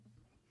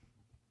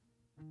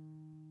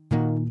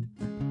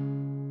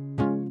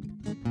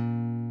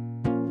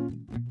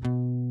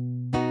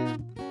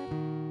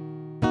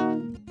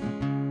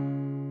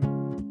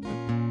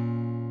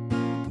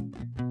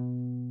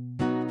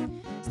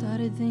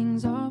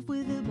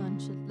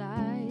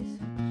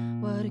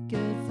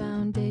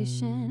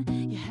conversation.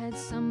 You had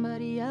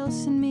somebody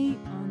else and me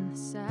on the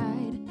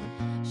side.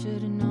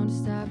 Should've known to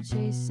stop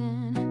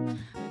chasing.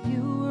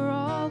 You were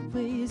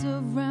always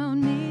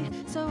around me,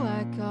 so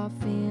I caught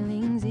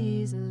feelings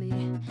easily.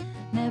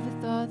 Never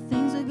thought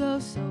things would go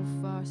so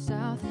far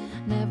south.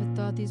 Never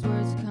thought these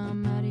words would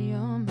come out of your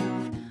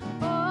mouth.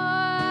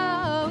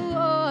 Oh,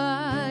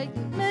 you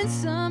meant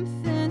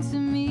something to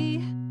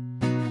me.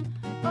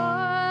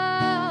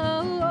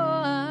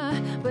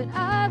 But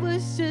I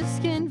was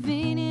just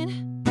convenient.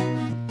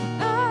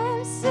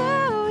 I'm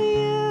so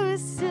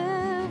used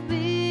to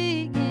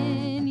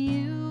being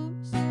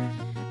used.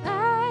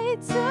 I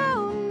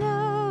don't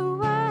know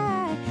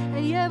why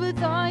I ever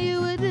thought you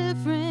were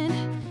different.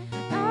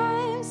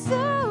 I'm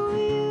so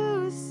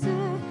used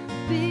to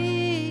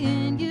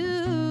being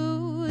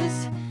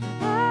used.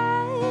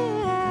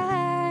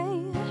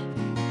 I'm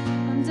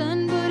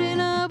done putting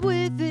up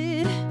with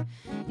it.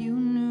 You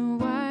knew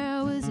why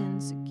I was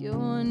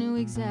insecure, knew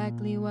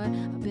exactly what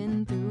I've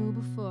been through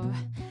before.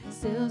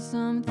 Still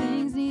some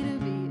things need to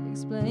be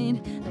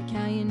explained, like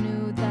how you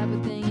knew that,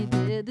 but then you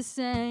did the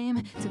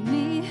same to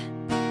me.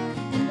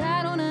 And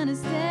I don't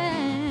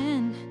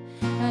understand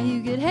how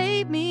you could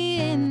hate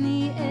me in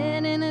the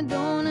end, and I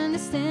don't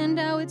understand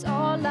how it's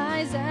all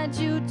lies that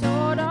you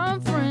told our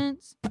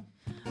friends.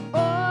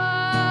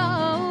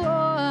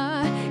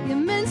 Oh, you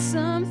meant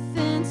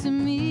something to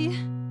me.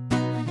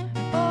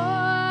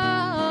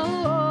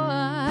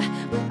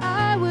 But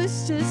I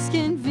was just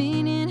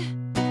convenient.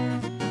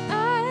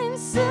 I'm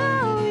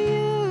so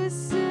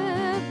used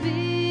to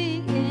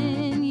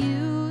being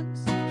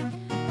used.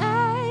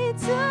 I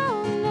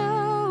don't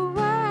know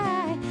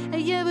why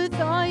I ever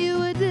thought you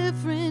were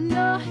different.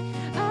 No,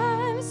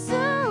 I'm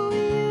so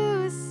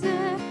used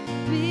to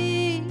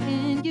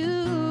being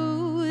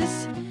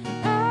used.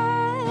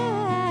 I'm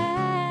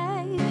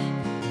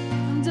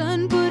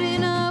done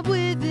putting up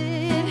with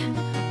it.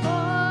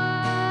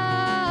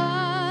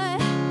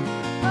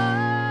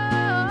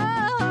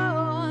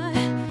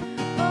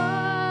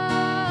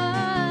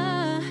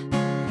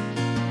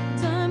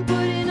 Done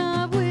putting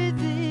up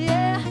with it,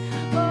 yeah.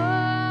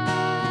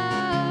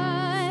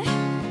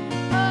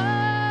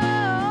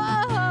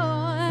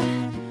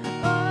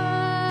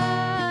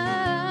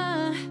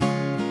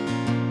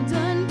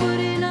 Done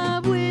putting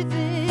up with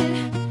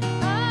it.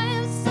 I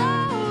am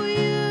so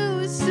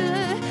used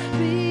to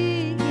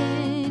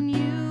being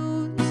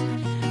used.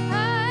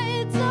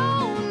 I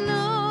don't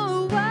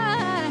know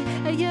why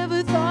I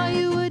ever thought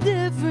you were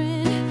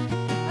different.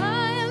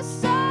 I am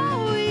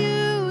so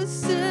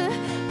used to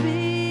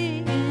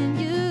being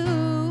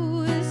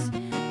used.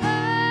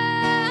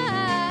 I'm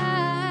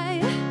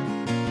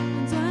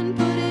done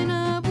putting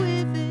up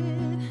with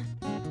it.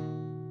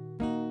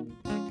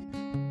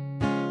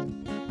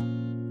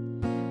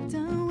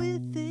 Done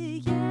with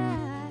it,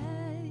 yeah.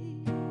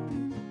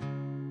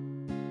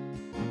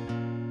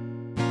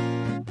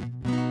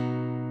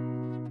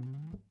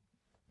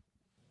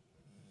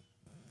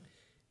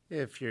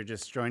 If you're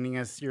just joining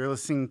us, you're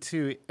listening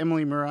to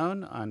Emily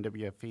Morrone on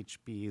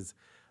WFHB's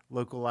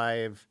Local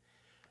Live.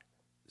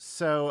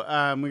 So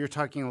we were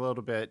talking a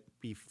little bit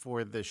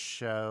before the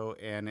show,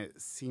 and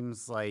it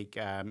seems like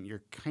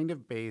you're kind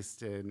of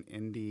based in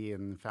Indy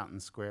and the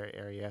Fountain Square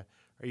area.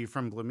 Are you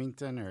from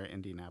Bloomington or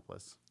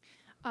Indianapolis?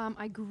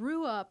 I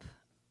grew up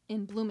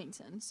in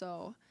Bloomington,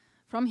 so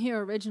from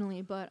here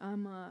originally, but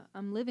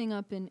I'm living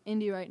up in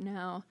Indy right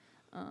now,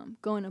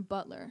 going to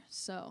Butler.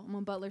 So I'm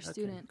a Butler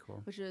student, cool.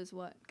 which is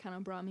what kind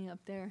of brought me up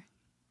there.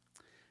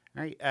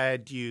 All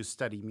right. Do you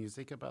study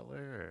music at Butler,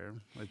 or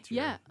what's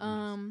your Yeah,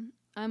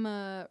 I'm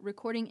a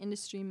recording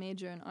industry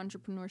major and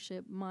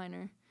entrepreneurship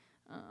minor.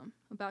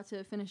 About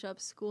to finish up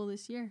school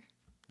this year.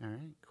 All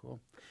right, cool.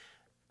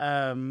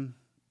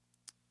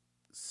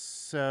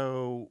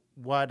 So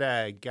what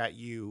got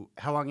you,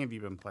 how long have you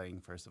been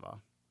playing, first of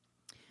all?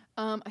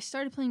 I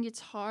started playing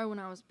guitar when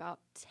I was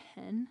about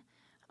 10,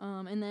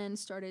 and then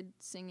started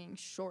singing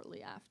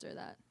shortly after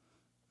that.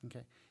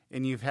 Okay.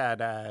 And you've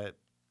had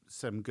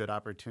some good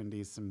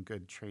opportunities, some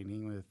good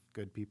training with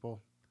good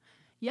people?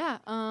 Yeah,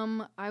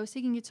 I was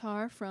taking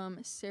guitar from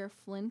Sarah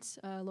Flint,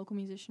 a local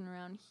musician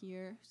around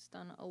here. She's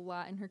done a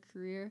lot in her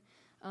career.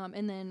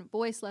 And then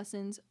voice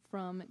lessons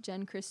from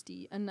Jen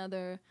Christie,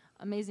 another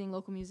amazing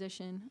local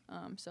musician.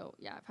 So,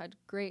 yeah, I've had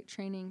great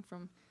training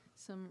from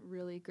some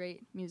really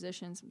great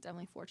musicians. I'm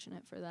definitely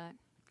fortunate for that.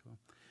 Cool.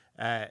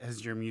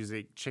 Has your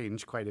music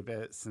changed quite a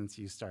bit since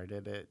you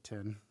started at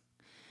 10?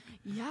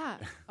 Yeah,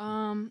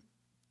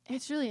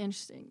 it's really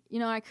interesting. You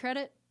know, I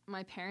credit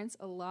my parents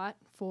a lot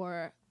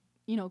for,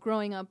 you know,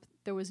 growing up,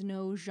 there was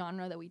no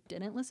genre that we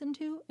didn't listen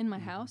to in my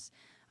house.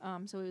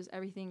 So it was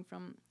everything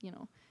from, you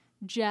know,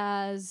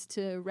 jazz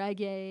to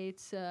reggae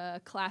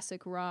to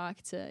classic rock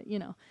to, you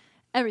know,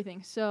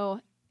 everything. So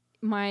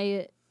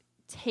my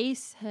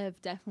tastes have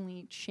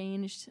definitely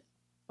changed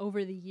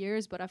over the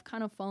years, but I've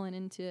kind of fallen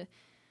into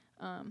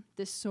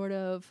this sort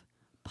of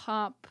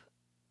pop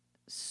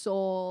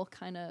soul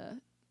kind of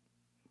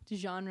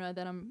genre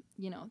that I'm,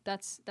 you know,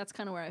 that's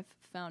kind of where I've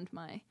found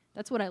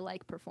that's what I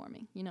like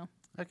performing, you know.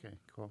 Okay,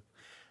 cool.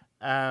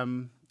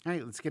 All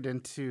right, let's get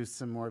into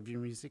some more of your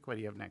music. What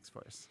do you have next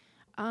for us?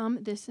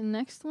 This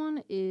next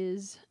one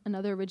is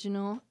another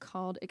original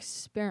called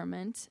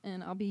Experiment,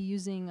 and I'll be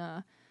using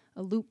a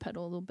loop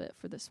pedal a little bit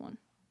for this one.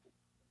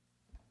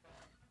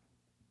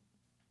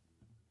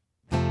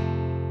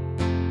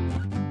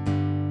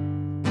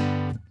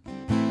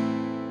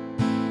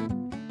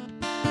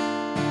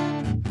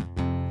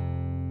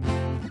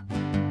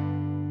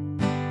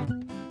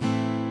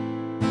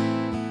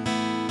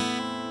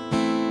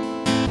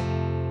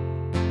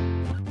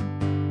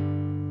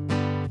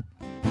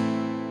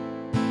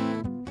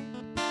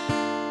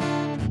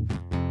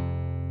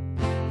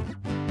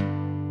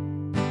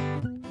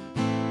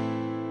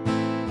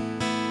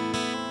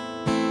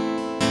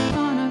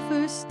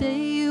 Day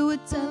you were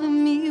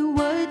telling me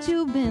what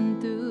you've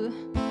been through.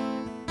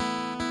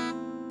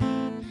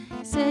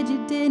 Said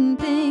you didn't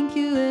think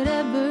you had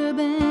ever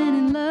been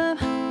in love.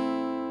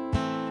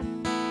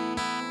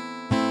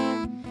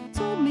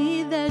 Told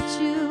me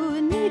that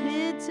you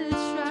needed to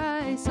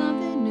try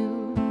something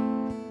new.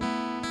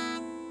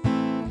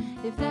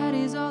 If that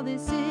is all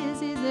this is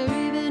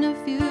there even a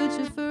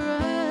future for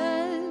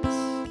us?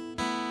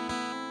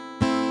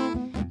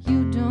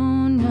 You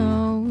don't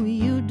know,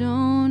 you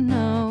don't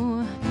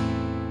know.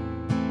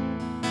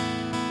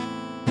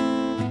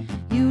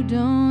 You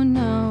don't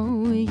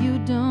know, you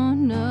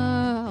don't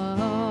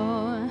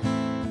know.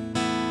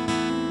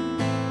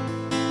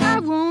 I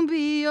won't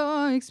be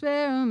your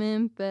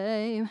experiment,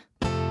 babe.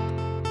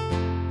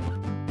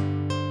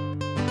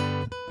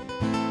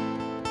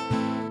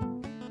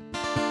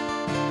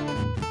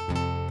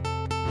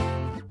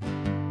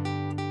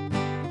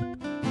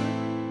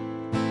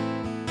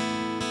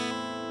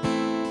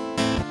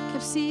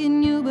 Kept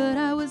seeing you, but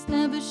I was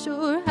never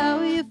sure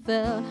how you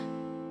felt.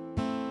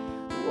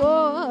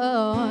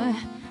 Whoa,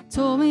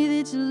 told me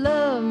that you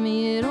loved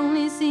me, it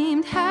only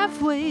seemed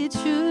halfway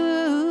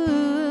true.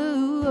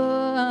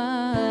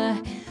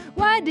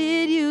 Why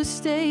did you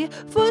stay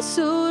for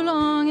so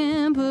long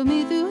and put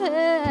me through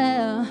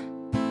hell?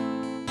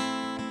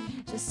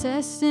 Just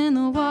testing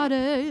the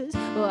waters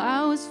while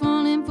I was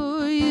falling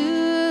for you.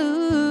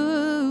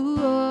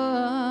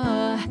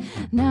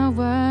 Now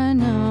I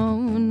know,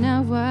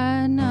 now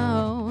I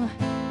know.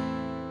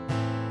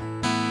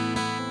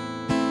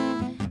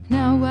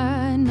 Now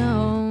I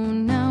know,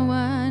 now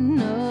I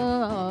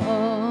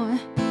know.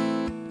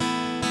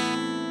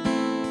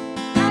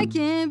 I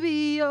can't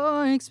be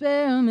your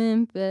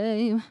experiment,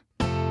 babe.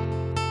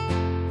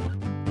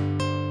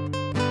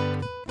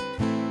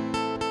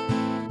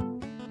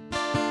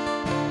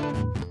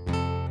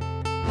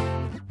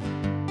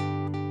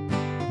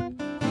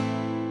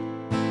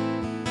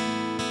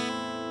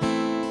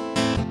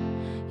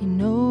 You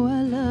know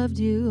I loved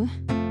you,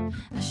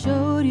 I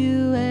showed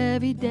you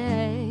every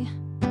day.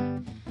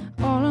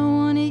 All I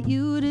wanted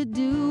you to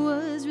do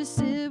was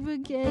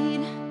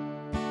reciprocate.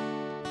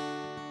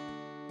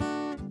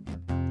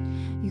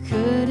 You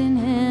couldn't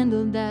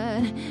handle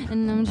that,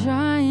 and I'm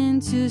trying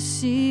to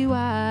see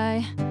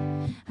why.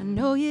 I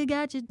know you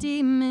got your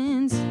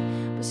demons,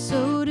 but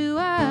so do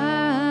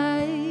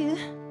I.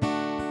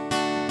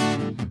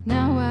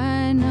 Now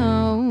I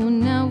know,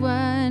 now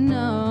I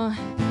know.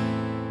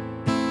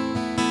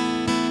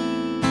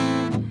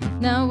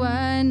 Now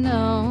I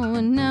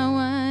know, now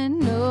I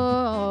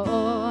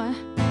know.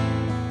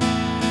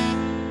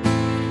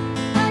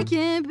 I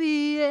can't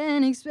be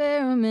an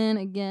experiment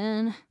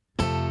again.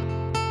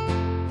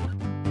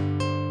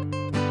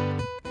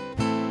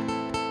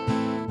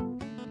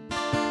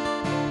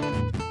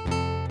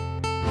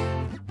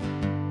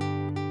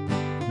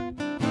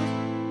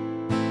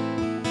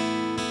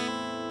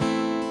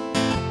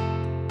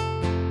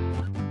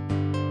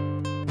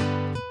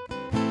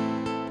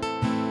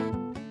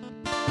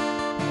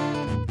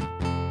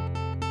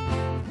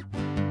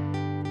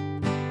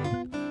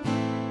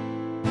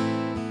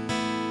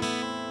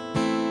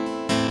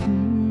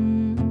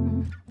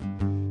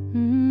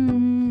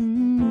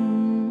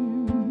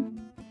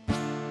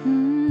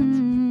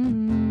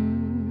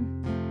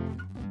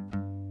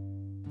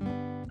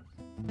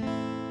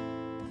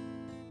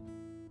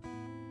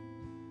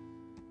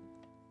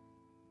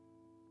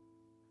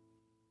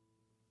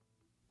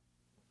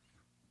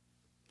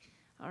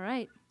 All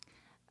right.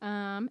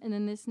 And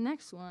then this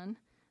next one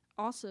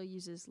also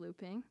uses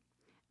looping.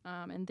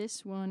 And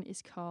this one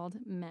is called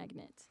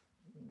Magnet.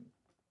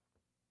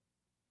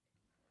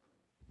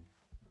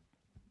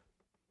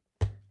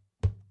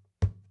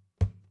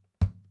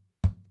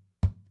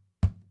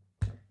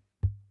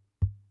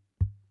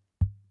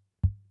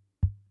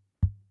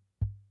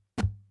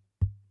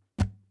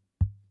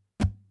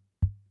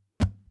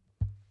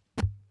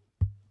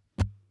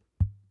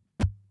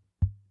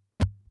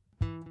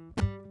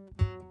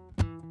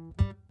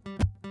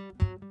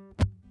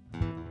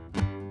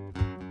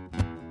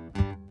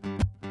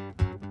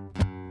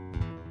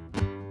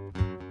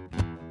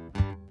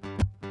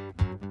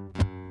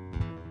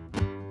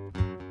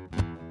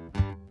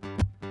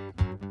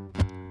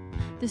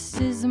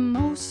 This is the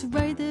most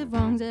right that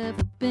wrong's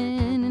ever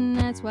been, and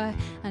that's why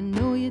I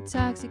know your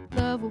toxic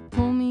love will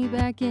pull me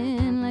back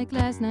in like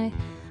last night.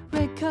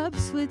 Red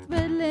cups with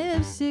red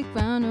lipstick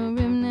round a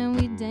rim, then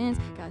we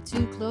danced. Got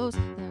too close,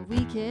 then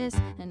we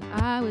kissed, and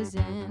I was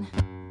in.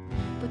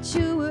 But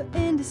you were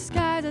in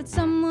disguise, had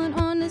someone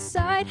on the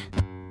side.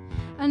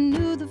 I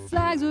knew the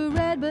flags were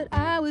red, but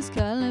I was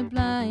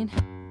colorblind.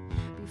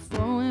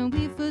 Before when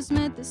we first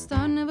met, this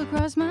thought never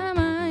crossed my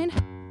mind.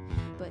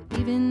 But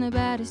even the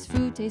baddest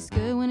fruit tastes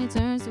good when it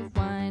turns to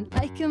wine.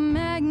 Like a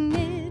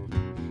magnet,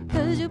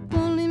 'cause you're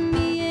pulling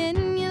me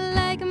in. You're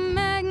like a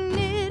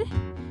magnet,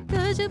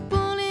 'cause you're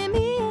pulling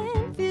me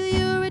in. Feel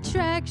your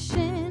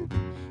attraction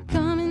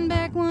coming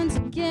back once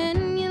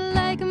again. You're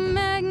like a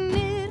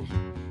magnet,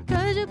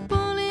 'cause you're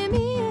pulling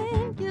me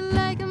in. You're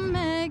like a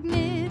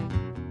magnet,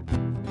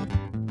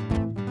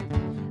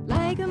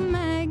 like a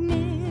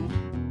magnet.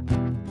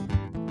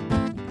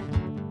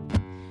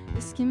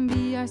 This can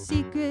be our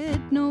secret,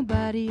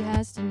 nobody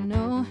has to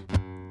know.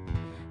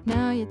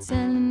 Now you're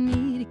telling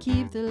me to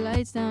keep the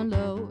lights down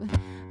low.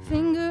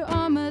 Finger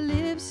on my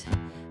lips,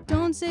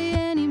 don't say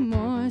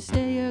anymore.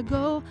 Stay or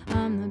go,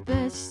 I'm the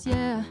best,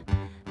 yeah,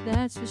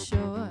 that's for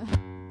sure.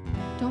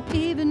 Don't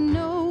even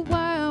know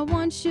why I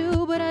want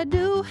you, but I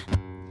do.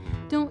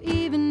 Don't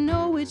even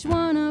know which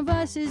one of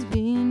us is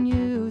being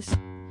used.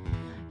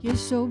 You're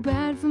so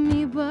bad for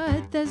me,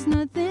 but that's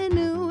nothing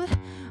new.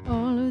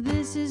 All of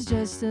this is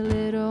just a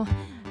little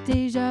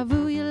deja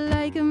vu. You're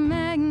like a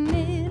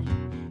magnet,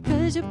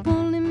 'cause you're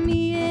pulling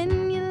me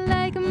in. You're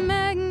like a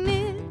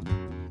magnet,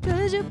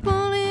 'cause you're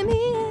pulling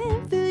me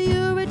in. Feel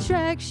your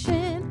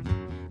attraction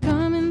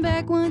coming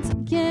back once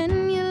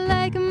again. You're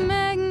like a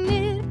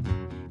magnet,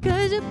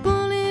 'cause you're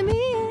pulling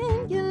me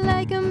in. You're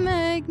like a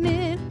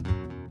magnet,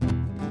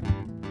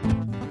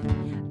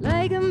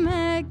 like a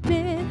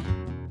magnet.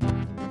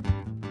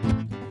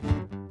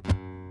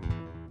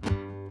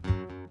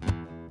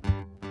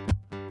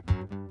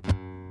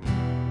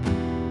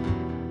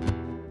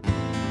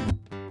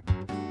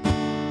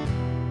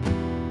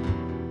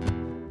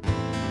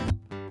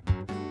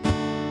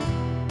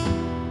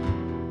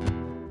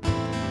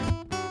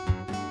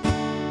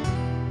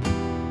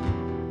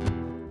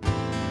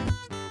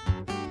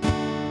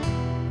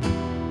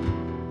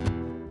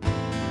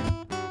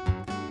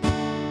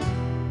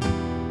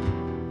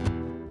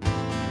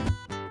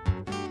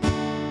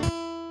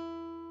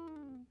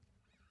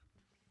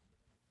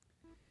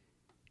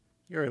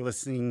 You're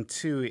listening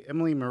to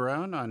Emily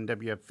Morrone on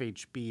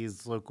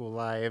WFHB's Local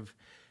Live.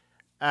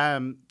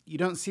 You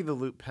don't see the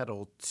loop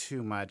pedal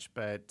too much,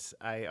 but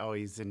I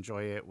always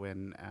enjoy it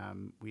when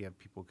we have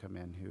people come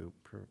in who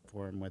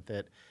perform with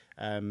it.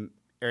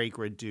 Eric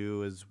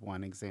Radu is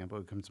one example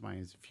who comes to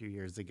mind a few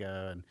years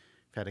ago, and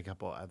I've had a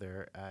couple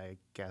other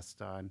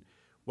guests on.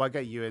 What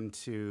got you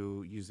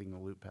into using the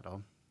loop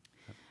pedal?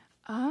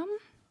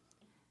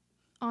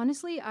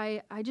 Honestly,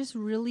 I just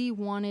really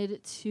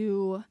wanted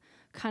to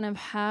kind of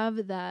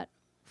have that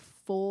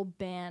full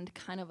band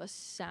kind of a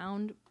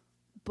sound,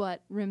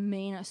 but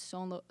remain a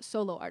solo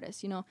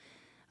artist. You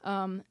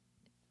know,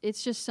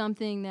 it's just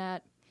something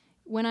that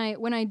when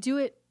I do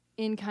it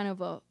in kind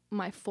of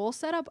my full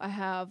setup, I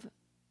have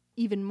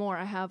even more.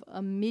 I have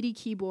a MIDI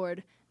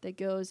keyboard that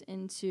goes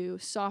into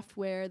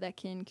software that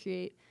can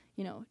create,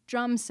 you know,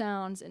 drum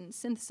sounds and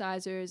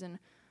synthesizers, and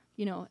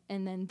you know,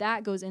 and then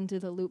that goes into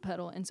the loop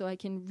pedal, and so I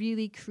can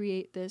really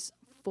create this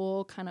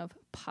full kind of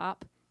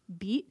pop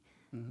beat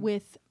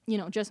with, you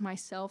know, just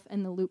myself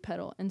and the loop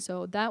pedal. And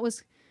so that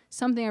was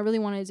something I really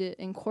wanted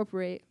to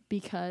incorporate,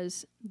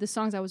 because the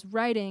songs I was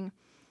writing,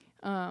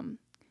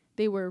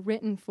 they were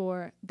written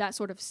for that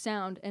sort of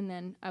sound, and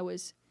then I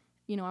was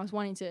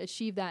wanting to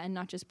achieve that and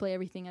not just play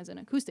everything as an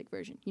acoustic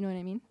version. You know what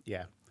I mean?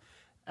 Yeah.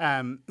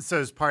 So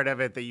is part of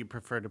it that you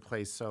prefer to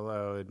play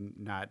solo and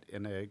not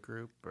in a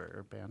group or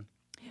a band?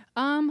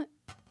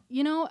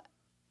 You know,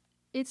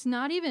 it's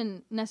not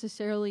even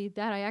necessarily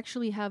that. I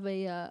actually have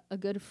a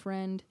good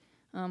friend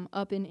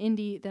up in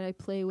Indy that I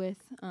play with.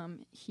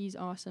 He's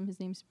awesome. His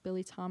name's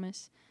Billy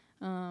Thomas.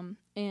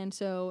 And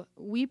so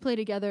we play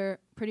together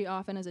pretty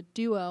often as a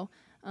duo.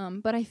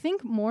 But I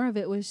think more of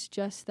it was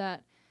just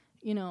that,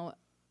 you know,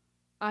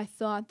 I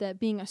thought that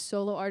being a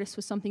solo artist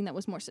was something that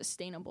was more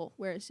sustainable,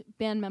 whereas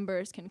band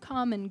members can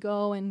come and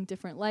go and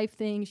different life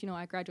things. You know,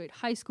 I graduate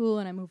high school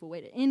and I move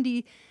away to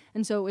Indy.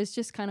 And so it was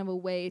just kind of a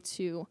way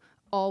to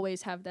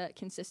always have that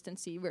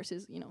consistency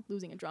versus, you know,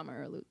 losing a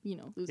drummer or,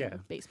 losing a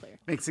bass player.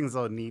 Makes things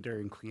a little neater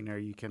and cleaner.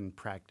 You can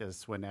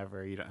practice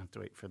whenever. You don't have to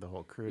wait for the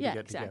whole crew to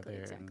get together.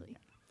 Exactly.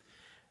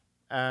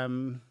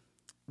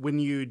 When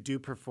you do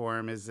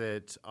perform, is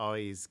it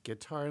always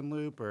guitar and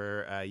loop,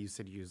 or you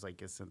said you use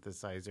like a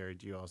synthesizer?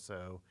 Do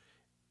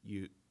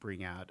you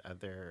bring out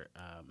other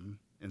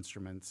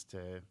instruments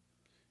to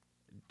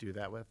do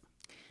that with?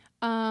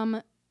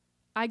 I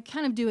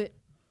kind of do it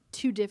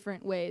two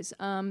different ways.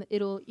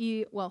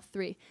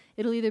 Three.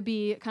 It'll either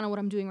be kind of what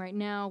I'm doing right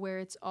now, where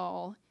it's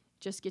all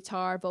just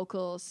guitar,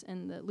 vocals,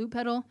 and the loop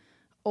pedal,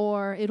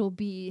 or it'll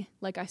be,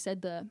 like I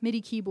said, the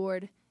MIDI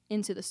keyboard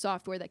into the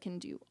software that can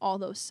do all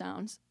those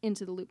sounds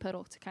into the loop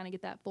pedal to kind of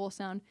get that full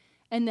sound.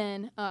 And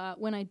then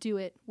when I do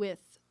it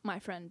with my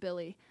friend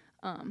Billy,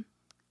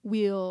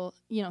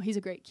 he's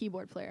a great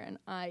keyboard player, and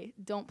I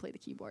don't play the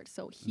keyboard,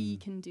 so he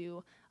can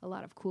do a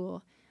lot of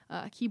cool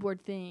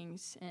keyboard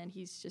things, and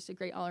he's just a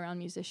great all-around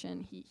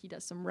musician. He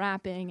does some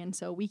rapping, and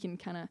so we can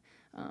kind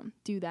of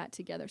do that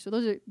together. So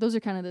those are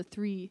kind of the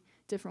 3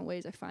 different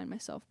ways I find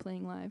myself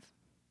playing live.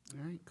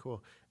 All right,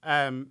 cool.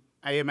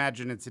 I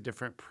imagine it's a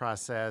different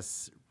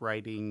process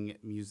writing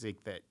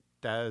music that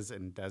does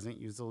and doesn't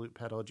use the loop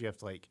pedal. Do you have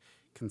to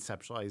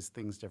conceptualize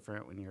things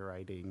different when you're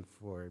writing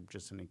for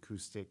just an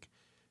acoustic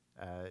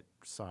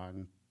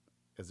song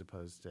as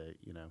opposed to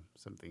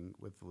something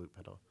with the loop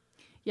pedal?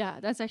 Yeah,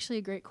 that's actually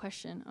a great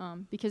question,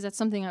 because that's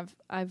something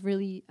I've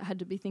really had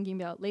to be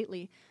thinking about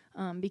lately,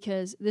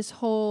 because this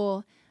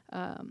whole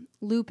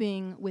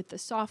looping with the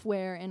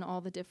software and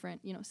all the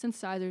different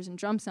synthesizers and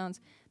drum sounds,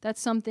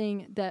 that's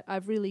something that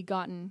I've really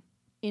gotten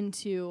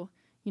into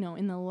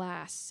in the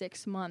last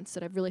 6 months,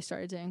 that I've really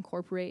started to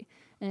incorporate.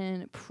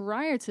 And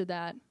prior to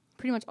that,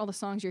 pretty much all the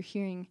songs you're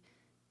hearing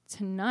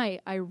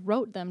tonight, I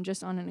wrote them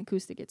just on an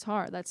acoustic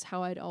guitar. That's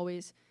how I'd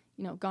always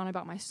gone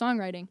about my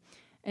songwriting.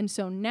 And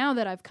so now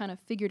that I've kind of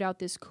figured out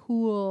this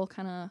cool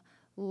kind of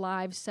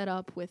live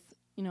setup with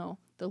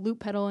the loop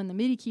pedal and the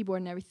MIDI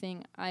keyboard and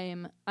everything,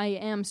 I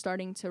am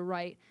starting to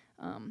write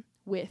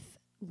with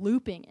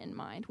looping in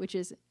mind, which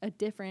is a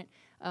different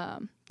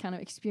kind of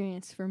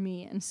experience for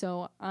me. And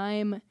so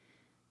I'm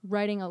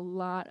writing a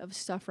lot of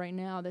stuff right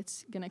now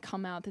that's going to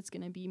come out that's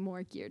going to be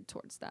more geared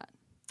towards that.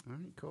 All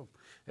right, cool.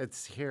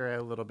 Let's hear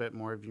a little bit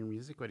more of your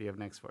music. What do you have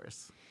next for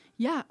us?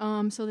 Yeah,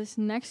 so this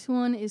next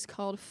one is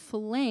called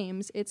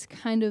Flames. It's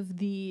kind of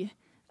the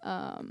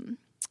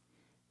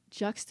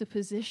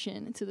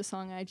juxtaposition to the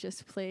song I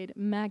just played,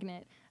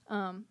 Magnet.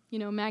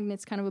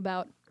 Magnet's kind of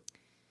about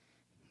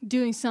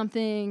doing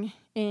something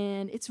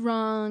and it's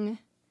wrong,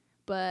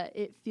 but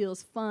it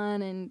feels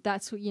fun, and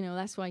that's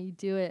why you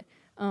do it.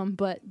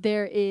 But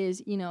there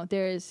is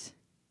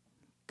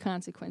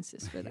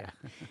consequences for that.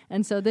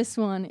 And so this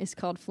one is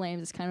called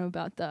Flames. It's kind of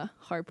about the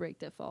heartbreak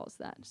that follows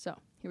that. So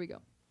here we go.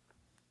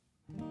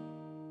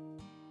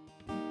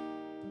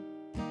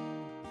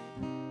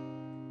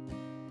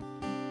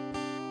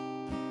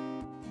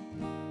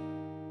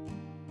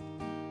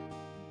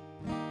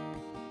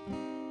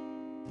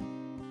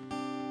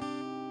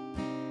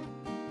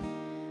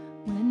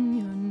 When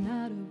you're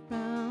not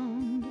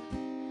around,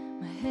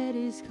 my head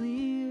is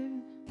clear.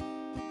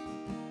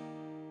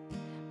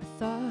 My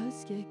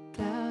thoughts get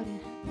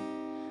clouded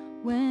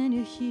when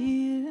you're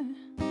here.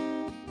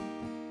 I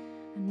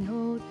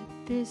know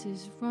that this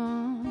is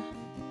wrong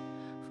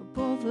for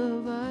both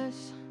of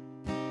us,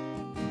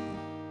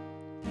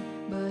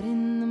 but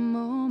in the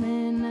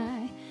moment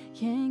I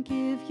can't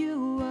give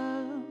you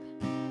up.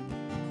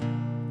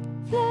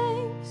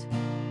 Flames,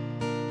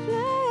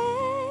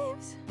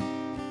 flames,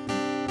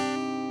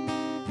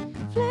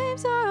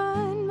 flames are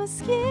on my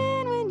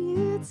skin when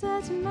you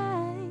touch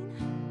mine.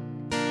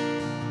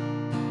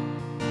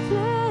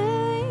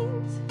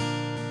 Flames,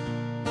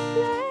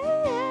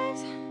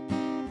 flames.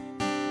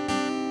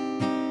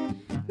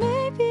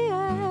 Maybe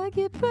I'll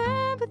get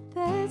burned, but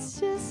that's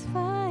just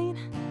fine.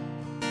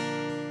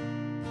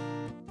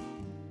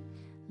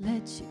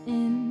 Let you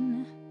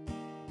in,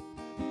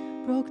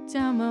 broke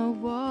down my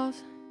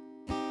walls.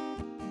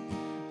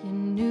 You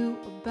knew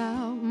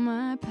about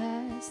my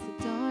past,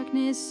 the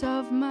darkness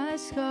of my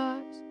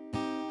scars.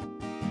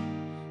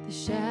 The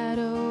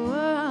shadow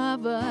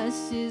of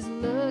us is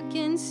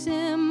looking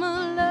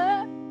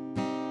similar.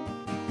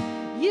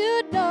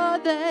 You know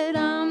that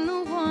I'm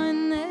the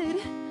one that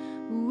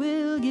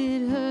will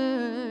get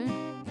hurt.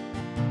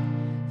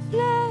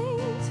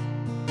 Flames,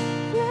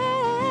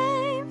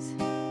 flames,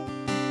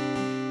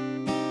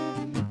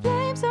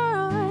 flames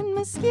are on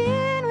my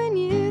skin when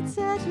you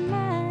touch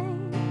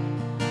mine.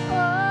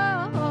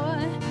 Oh,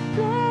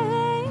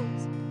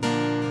 flames,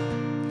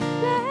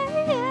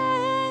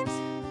 flames.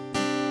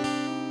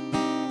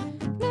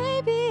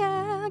 Maybe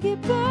I'll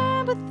get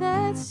burned, but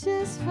that's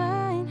just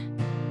fine.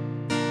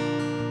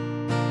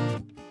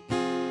 But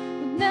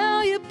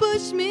now you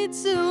push me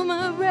to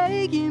my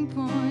breaking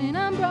point.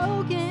 I'm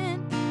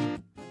broken.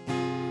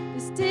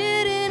 This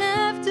didn't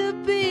have to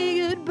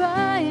be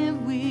goodbye,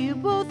 and we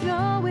both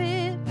know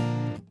it.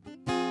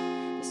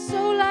 You're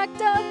so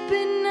locked up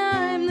and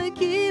I'm the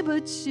key,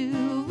 but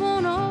you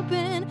won't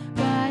open.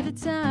 By the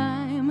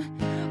time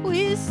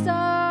we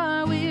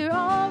start, we're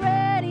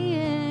already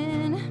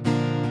in.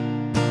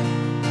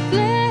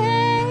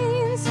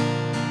 Flames,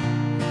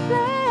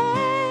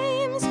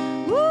 flames,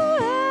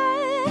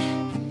 woo.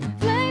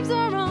 Flames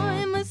are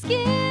on my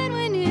skin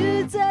when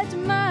you touch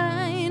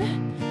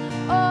mine.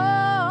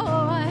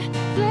 Oh,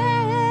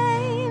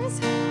 flames,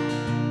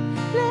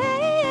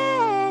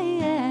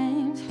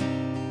 flames.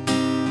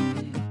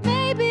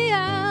 Maybe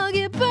I'll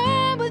get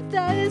burned, but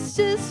that's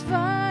just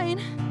fine.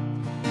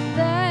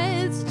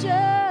 That's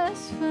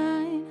just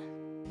fine.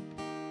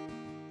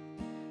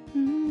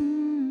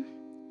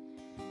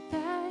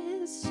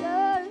 That's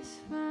just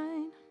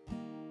fine.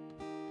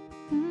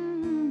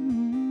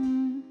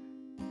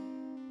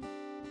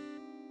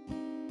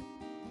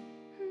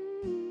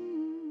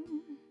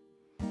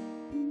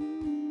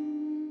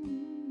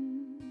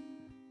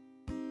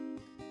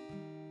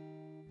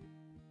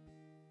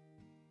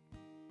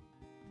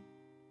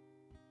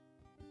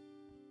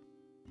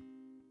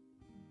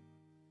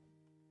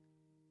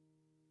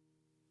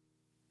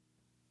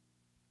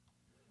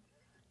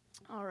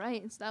 All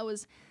right, so that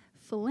was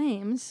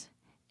Flames.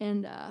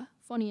 And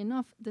funny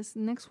enough, this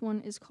next one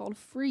is called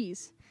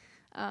Freeze.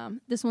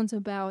 This one's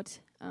about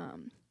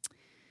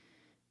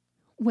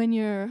when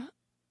you're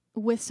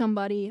with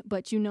somebody,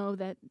 but you know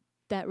that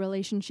that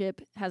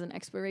relationship has an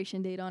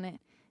expiration date on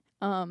it.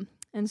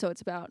 And so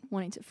it's about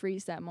wanting to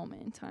freeze that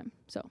moment in time.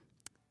 So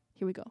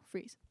here we go,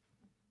 Freeze.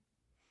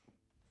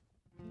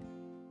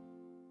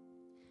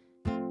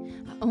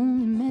 I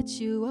only met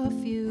you a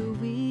few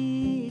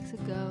weeks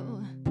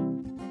ago.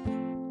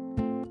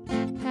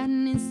 Had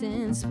an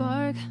instant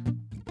spark,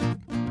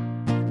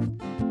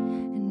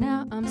 and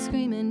now I'm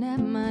screaming at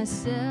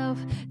myself,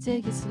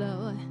 take it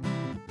slow.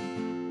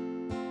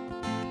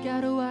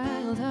 Got a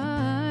wild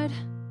heart.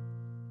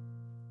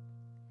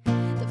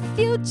 The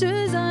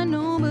future's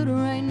unknown, but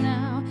right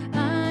now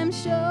I'm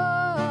sure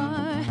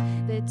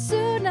that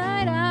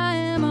tonight I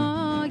am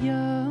all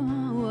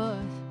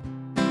yours.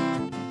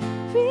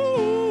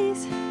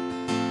 Freeze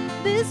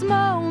this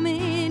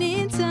moment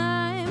in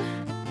time.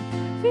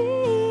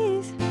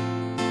 Freeze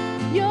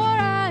your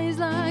eyes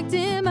locked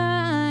in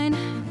mine.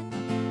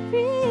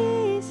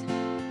 Freeze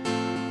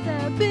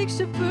that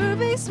picture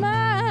perfect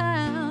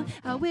smile.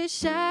 I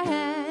wish I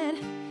had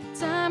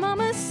time on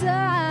my side.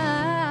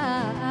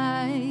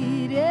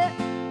 Yeah.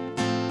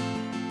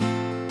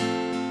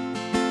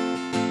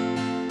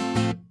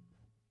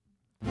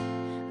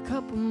 A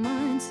couple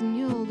months and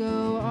you'll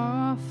go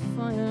off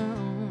on your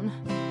own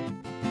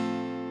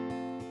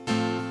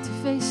to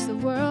face the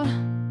world.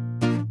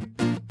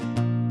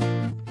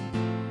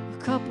 A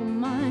couple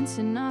months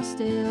and I'll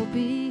still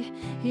be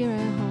here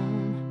at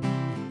home,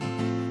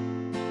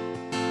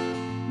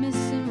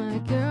 missing my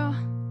girl.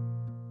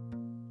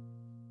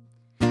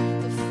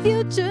 The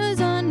future's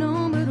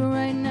unknown, but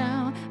right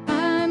now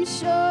I'm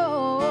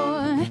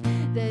sure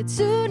that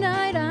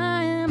tonight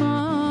I am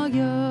all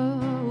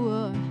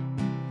yours.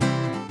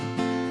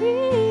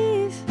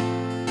 Freeze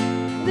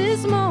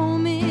this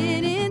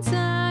moment in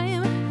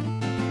time.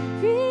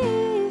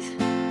 Freeze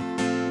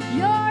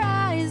your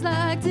eyes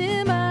locked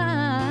in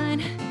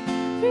mine.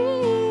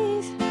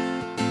 Freeze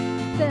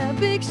that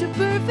picture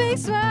perfect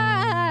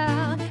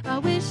smile. I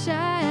wish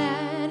I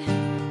had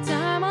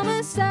time on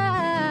my side.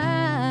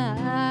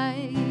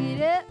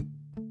 Yeah.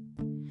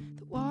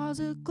 The walls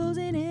are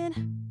closing in,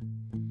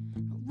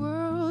 my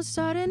world's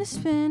starting to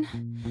spin.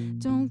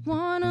 Don't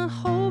wanna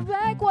hold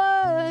back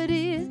what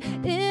is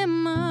in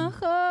my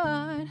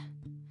heart.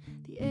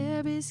 The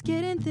air is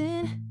getting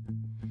thin,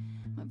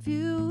 my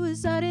view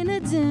is starting to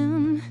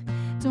dim.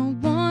 Don't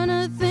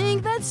wanna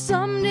think that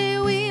someday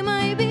we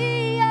might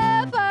be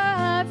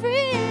apart.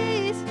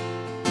 Freeze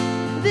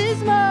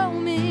this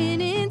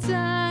moment in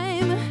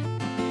time.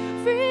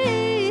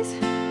 Freeze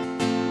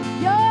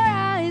your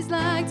eyes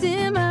locked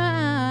in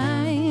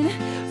mine.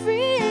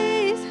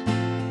 Freeze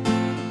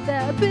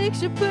that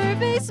picture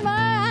perfect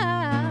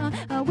smile.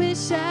 I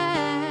wish I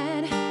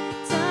had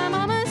time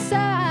on my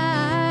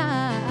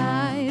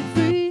side.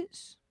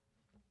 Freeze.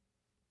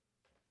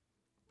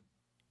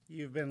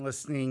 You've been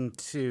listening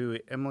to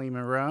Emily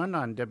Morrone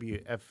on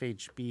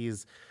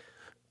WFHB's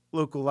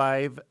Local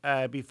Live.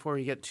 Before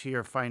we get to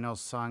your final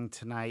song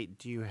tonight,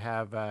 do you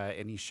have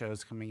any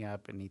shows coming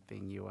up?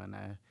 Anything you want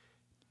to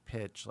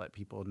pitch, let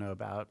people know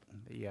about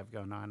that you have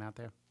going on out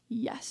there?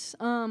 Yes.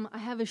 I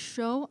have a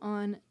show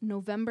on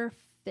November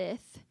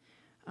 5th.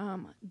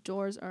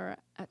 Doors are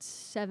at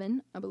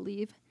 7, I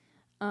believe.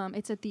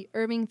 It's at the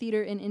Irving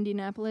Theater in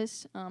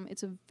Indianapolis.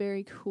 It's a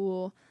very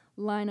cool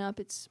lineup.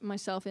 It's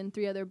myself and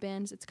 3 other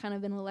bands. It's kind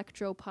of an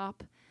electro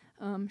pop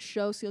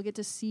show, so you'll get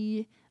to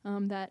see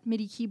that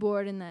MIDI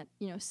keyboard and that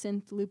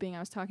synth looping I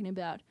was talking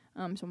about.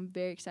 So I'm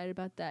very excited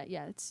about that.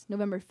 Yeah, it's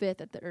November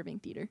 5th at the Irving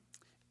Theater.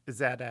 Is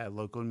that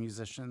local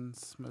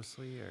musicians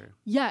mostly, or?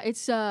 Yeah,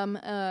 it's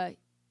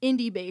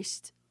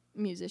indie-based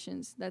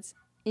musicians. That's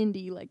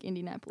indie like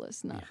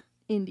Indianapolis, not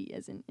indie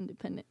as in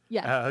independent.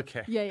 Yeah. Oh,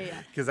 okay.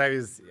 Yeah. Because I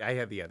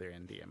had the other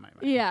indie in my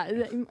mind. Yeah,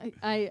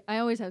 I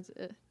always have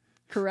to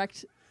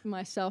correct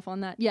myself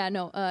on that. Yeah,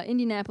 no,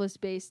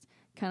 Indianapolis-based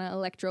kind of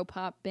electro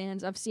pop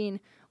bands. I've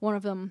seen one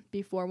of them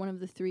before, one of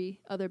the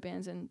 3 other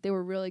bands, and they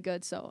were really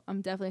good. So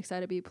I'm definitely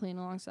excited to be playing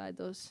alongside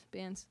those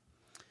bands.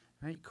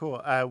 All right, cool.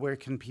 Where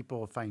can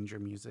people find your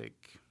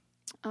music?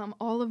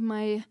 All of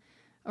my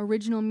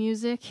original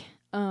music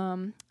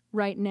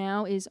right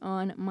now is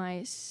on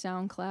my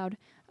SoundCloud,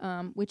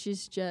 which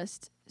is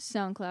just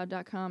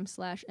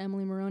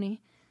soundcloud.com/Emily Morrone.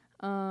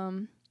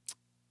 So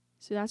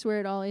that's where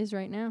it all is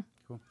right now.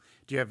 Cool.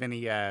 Do you have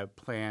any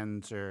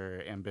plans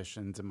or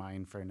ambitions in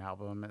mind for an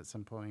album at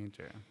some point?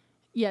 Or?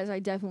 Yes, I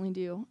definitely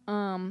do.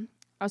 I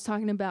was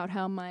talking about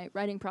how my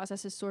writing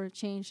process has sort of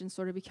changed and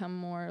sort of become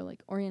more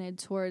like oriented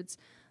towards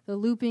the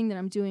looping that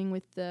I'm doing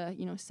with the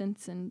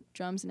synths and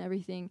drums and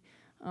everything.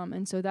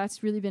 And so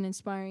that's really been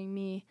inspiring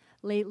me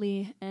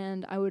lately,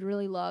 and I would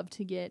really love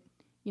to get,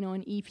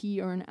 an EP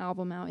or an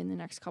album out in the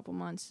next couple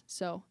months.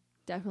 So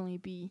definitely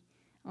be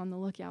on the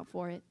lookout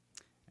for it.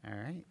 All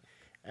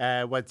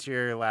right. What's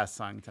your last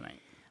song tonight?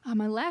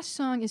 My last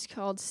song is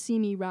called See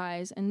Me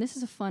Rise, and this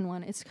is a fun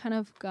one. It's kind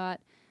of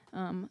got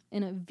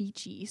in a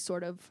Vici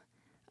sort of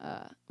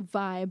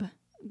vibe.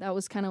 That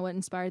was kind of what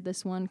inspired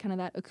this one, kind of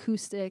that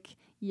acoustic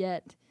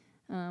yet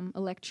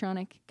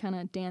electronic kind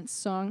of dance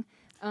song.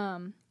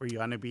 Were you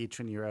on a beach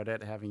when you wrote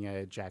it, having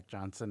a Jack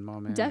Johnson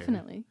moment?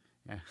 Definitely.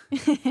 Yeah.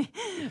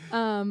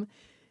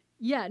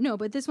 Yeah, no,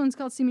 but this one's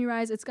called See Me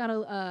Rise. It's got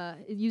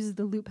it uses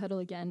the loop pedal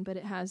again, but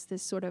it has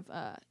this sort of,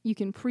 you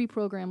can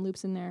pre-program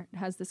loops in there. It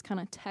has this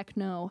kind of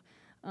techno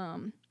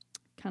kind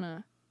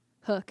of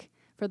hook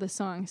for the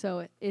song.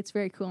 So it's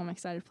very cool. I'm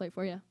excited to play it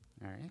for you.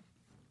 All right.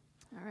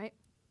 All right.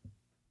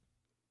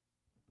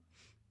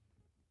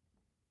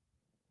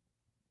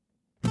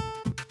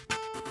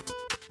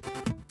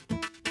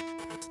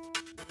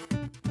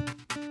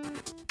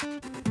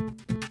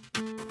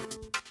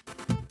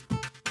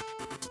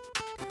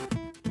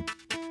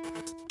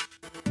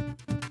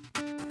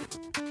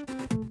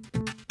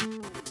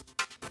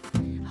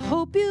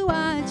 Hope you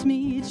watch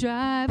me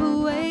drive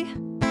away.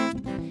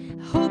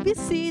 Hope you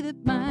see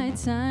that my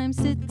time's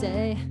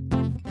today.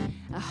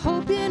 I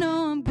hope you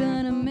know I'm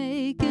gonna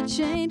make a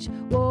change.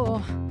 Whoa,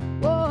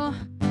 whoa,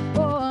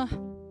 whoa.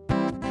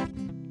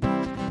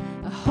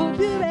 I hope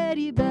you're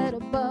ready, better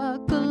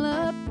buckle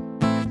up.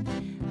 I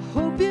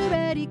hope you're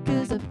ready,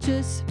 'cause I've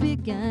just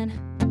begun.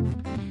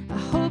 I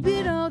hope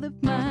you know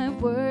that my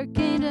work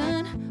ain't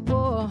done.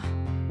 Whoa,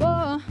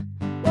 whoa,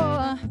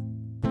 whoa.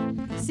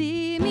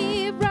 See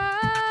me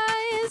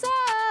rise,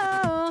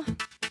 oh,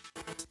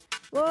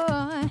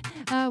 whoa,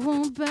 I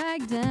won't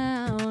back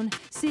down.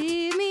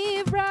 See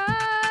me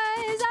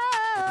rise,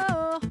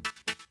 oh,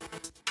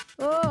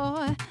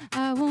 oh,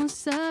 I won't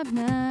stop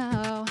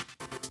now.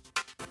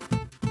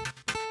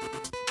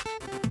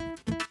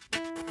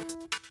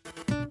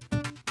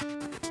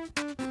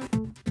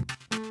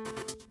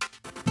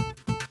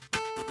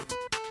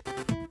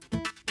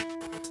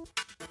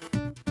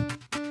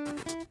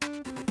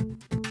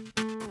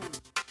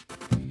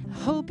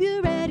 Hope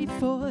you're ready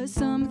for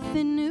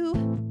something new.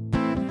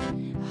 I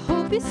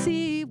hope you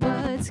see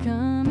what's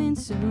coming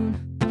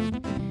soon.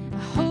 I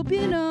hope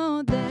you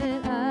know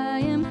that I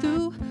am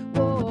through.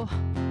 Whoa,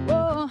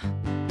 whoa,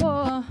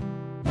 whoa.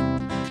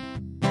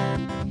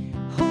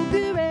 Hope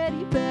you're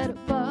ready, better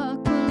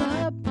buckle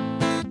up.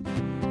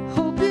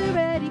 Hope you're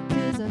ready,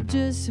 'cause I've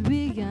just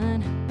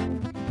begun.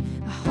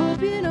 I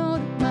hope you know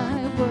that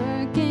my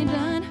work ain't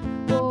done.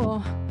 Whoa,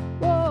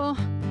 whoa,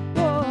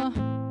 whoa.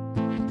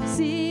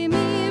 See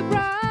me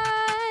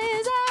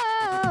rise,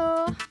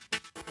 oh,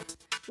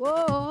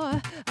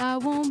 whoa, I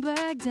won't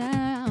back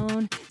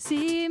down.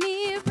 See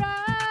me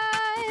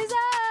rise,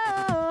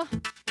 oh,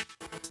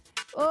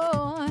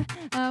 oh,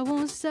 I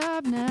won't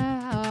stop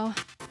now.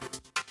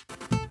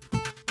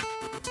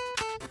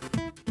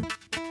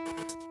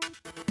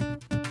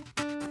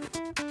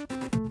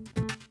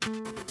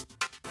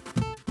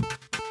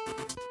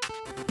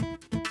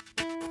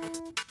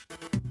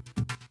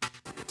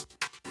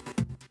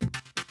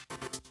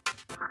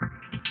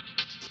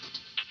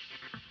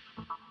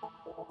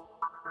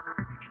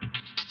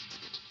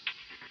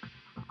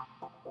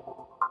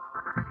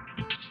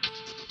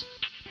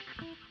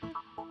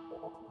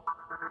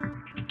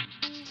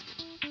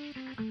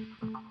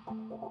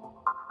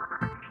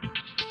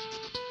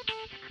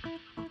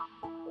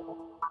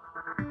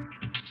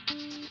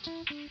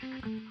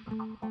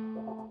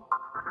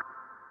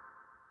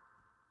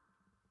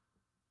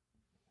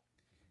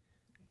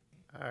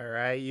 All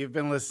right. You've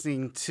been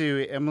listening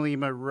to Emily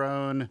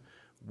Morrone,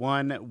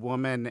 one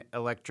woman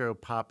electro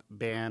pop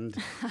band.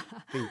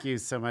 Thank you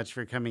so much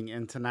for coming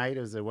in tonight. It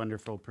was a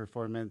wonderful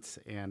performance,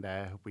 and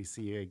I hope we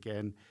see you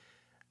again.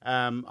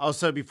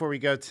 Also, before we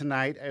go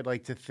tonight, I'd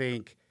like to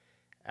thank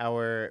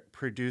our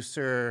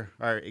producer,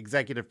 our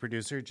executive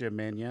producer, Jim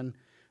Mannion,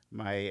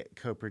 my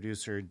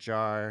co-producer,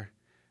 Jar,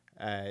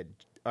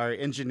 our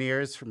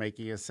engineers for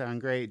making us sound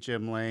great,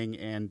 Jim Lang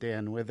and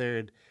Dan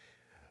Withard,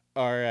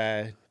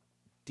 our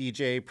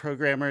DJ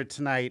programmer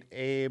tonight,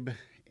 Abe,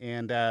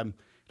 and I'd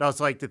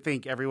also like to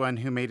thank everyone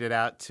who made it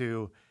out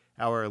to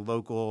our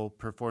local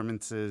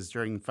performances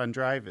during Fund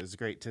Drive. It was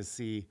great to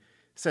see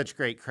such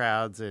great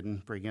crowds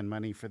and bring in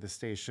money for the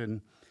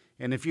station.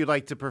 And if you'd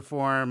like to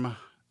perform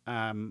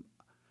on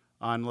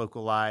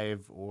Local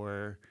Live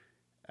or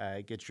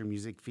get your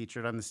music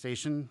featured on the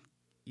station,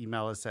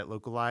 email us at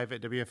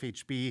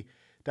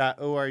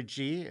locallive@wfhb.org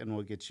and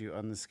we'll get you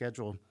on the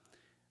schedule.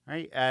 All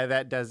right,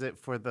 that does it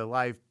for the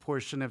live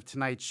portion of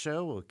tonight's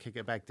show. We'll kick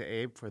it back to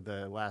Abe for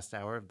the last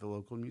hour of the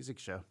local music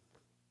show.